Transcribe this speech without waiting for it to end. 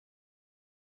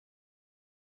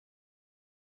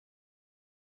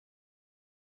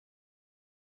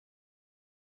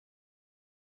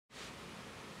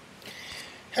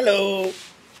Hello.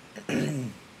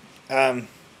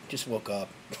 Just woke up.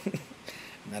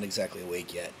 Not exactly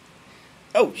awake yet.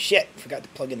 Oh shit! Forgot to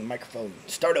plug in the microphone.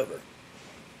 Start over.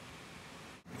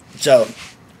 So,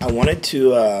 I wanted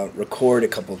to record a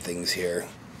couple of things here.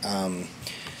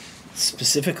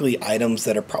 Specifically items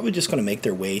that are probably just going to make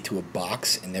their way to a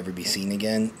box and never be seen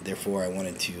again. Therefore, I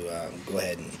wanted to go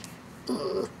ahead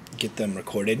and get them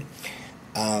recorded.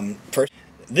 First,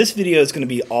 this video is going to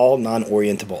be all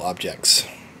non-orientable objects.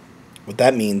 What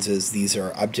that means is these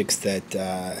are objects that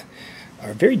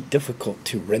are very difficult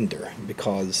to render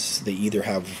because they either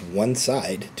have one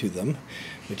side to them,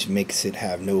 which makes it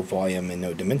have no volume and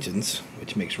no dimensions,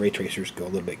 which makes ray tracers go a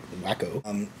little bit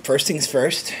wacko. First things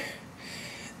first,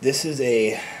 this is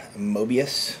a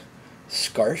Möbius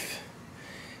scarf.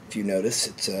 If you notice,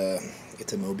 it's a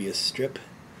Möbius strip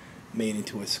made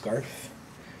into a scarf,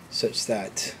 such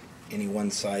that any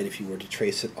one side, if you were to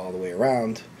trace it all the way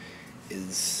around,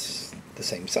 is the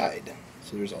same side.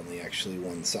 So there's only actually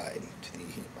one side to the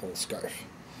whole scarf.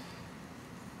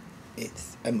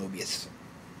 It's a Möbius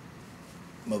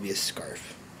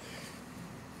scarf.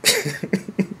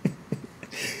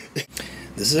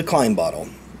 This is a Klein bottle,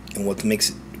 and what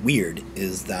makes it weird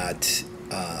is that,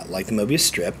 like the Möbius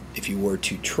strip, if you were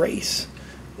to trace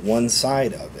one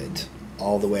side of it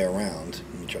all the way around,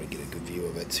 let me try to get a good view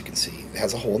of it so you can see. It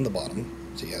has a hole in the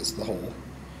bottom, so it has the hole.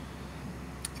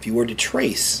 If you were to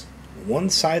trace one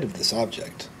side of this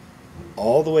object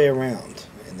all the way around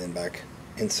and then back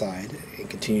inside and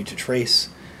continue to trace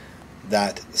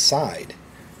that side,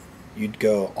 you'd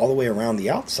go all the way around the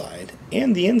outside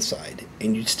and the inside,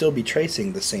 and you'd still be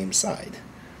tracing the same side.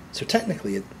 So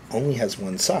technically it only has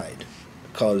one side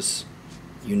because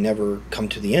you never come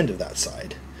to the end of that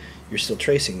side. You're still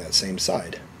tracing that same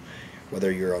side.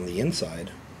 Whether you're on the inside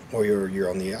or you're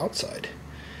on the outside,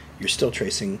 you're still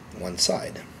tracing one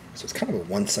side. So it's kind of a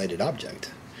one-sided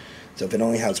object. So if it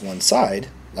only has one side,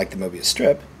 like the Möbius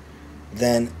strip,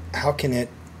 then how can it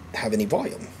have any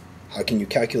volume? How can you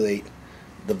calculate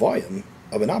the volume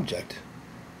of an object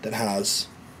that has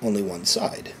only one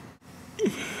side?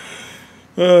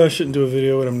 I shouldn't do a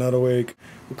video when I'm not awake.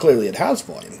 Well, clearly it has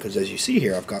volume, because as you see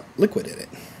here, I've got liquid in it.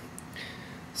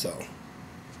 So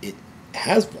it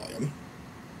has volume,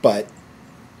 but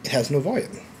it has no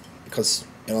volume, because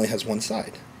it only has one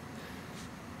side.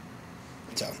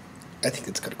 So I think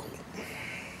it's kind of cool.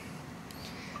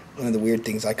 One of the weird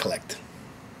things I collect.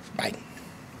 Bye.